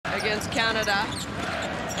against Canada.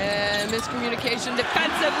 And miscommunication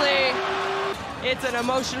defensively. It's an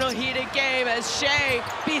emotional, heated game as Shea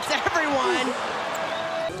beats everyone.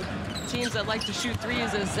 Teams that like to shoot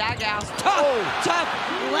threes as Zaghouse. Tough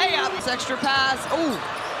layup. This extra pass.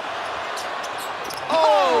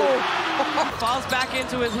 Falls back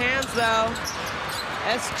into his hands though.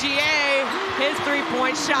 SGA, his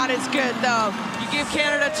three-point shot is good though. You give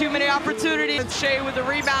Canada too many opportunities. Shea with the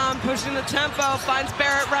rebound, pushing the tempo, finds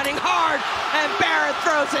Barrett running hard, and Barrett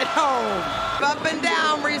throws it home. Up and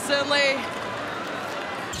down recently.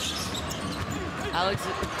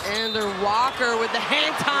 Alexander Walker with the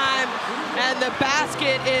hang time, and the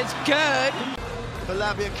basket is good. For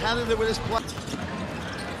Latvia, Canada with his play.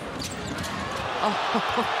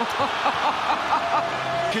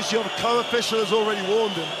 Because your co-official has already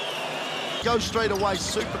warned him. Go straight away,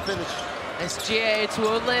 super finish. SGA to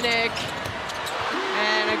Olynyk.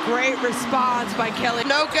 And a great response by Kelly.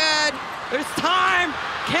 No good. There's time.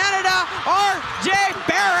 Canada, R.J.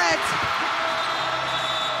 Barrett.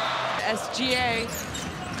 SGA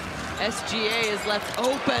is left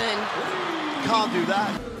open. Can't do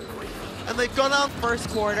that. And they've gone out. First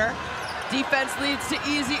quarter. Defense leads to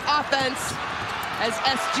easy offense as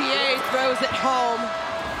SGA throws it home.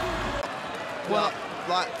 Well,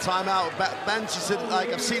 like timeout, bench said,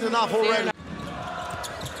 like, I've seen enough already.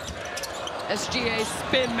 SGA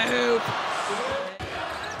spin move.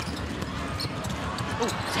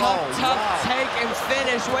 Tough take and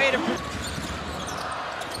finish. Way to.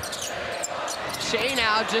 Shea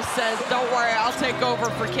now just says, don't worry, I'll take over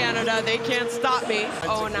for Canada. They can't stop me.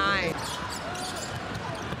 0-9.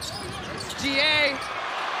 SGA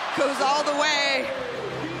goes all the way.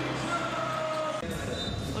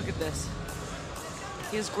 Look at this.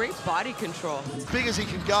 He has great body control. As big as he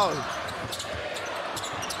can go.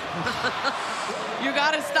 You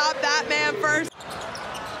gotta stop that man first.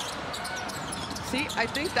 See, I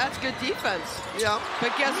think that's good defense. Yeah.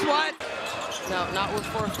 But guess what? No, not with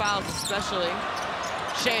 4 fouls especially.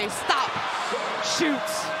 Shea, stop,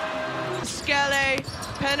 shoots. Skele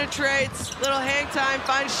penetrates, little hang time,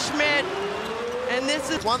 finds Schmidt. And this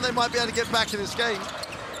is one they might be able to get back in this game.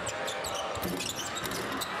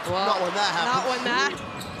 Well, not when that happens. Not when that.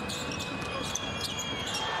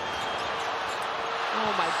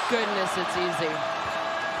 Oh my goodness, it's easy.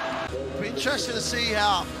 It'll be interesting to see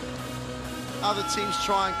how other teams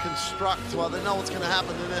try and construct. Well, they know what's going to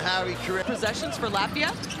happen and then how he creates. Possessions for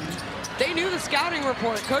Latvia. They knew the scouting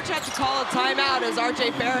report. Coach had to call a timeout as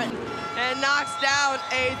R.J. Barrett and knocks down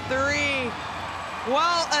a 3.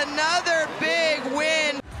 Well, another big